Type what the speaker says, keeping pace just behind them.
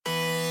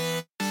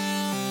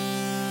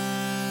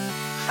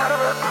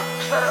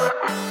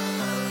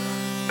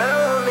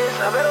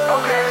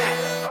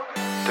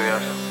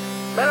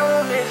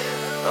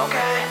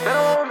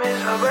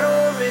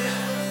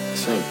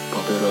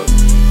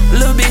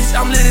Little bitch,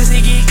 I'm lit as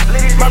a geek.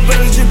 My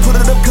brothers just put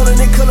it up,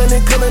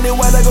 Cullinan,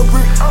 white like a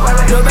brick.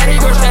 Little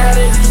baby girl straight out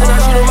of Houston, I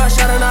shoot on my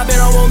shot and I bet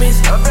I won't miss.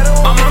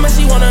 My mama,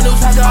 she want a new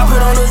taco, I put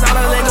on this all,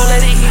 let go,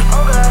 let it heat.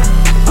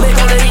 Let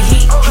go, let it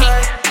heat.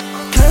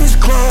 Case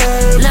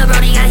closed. Lil'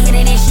 brody got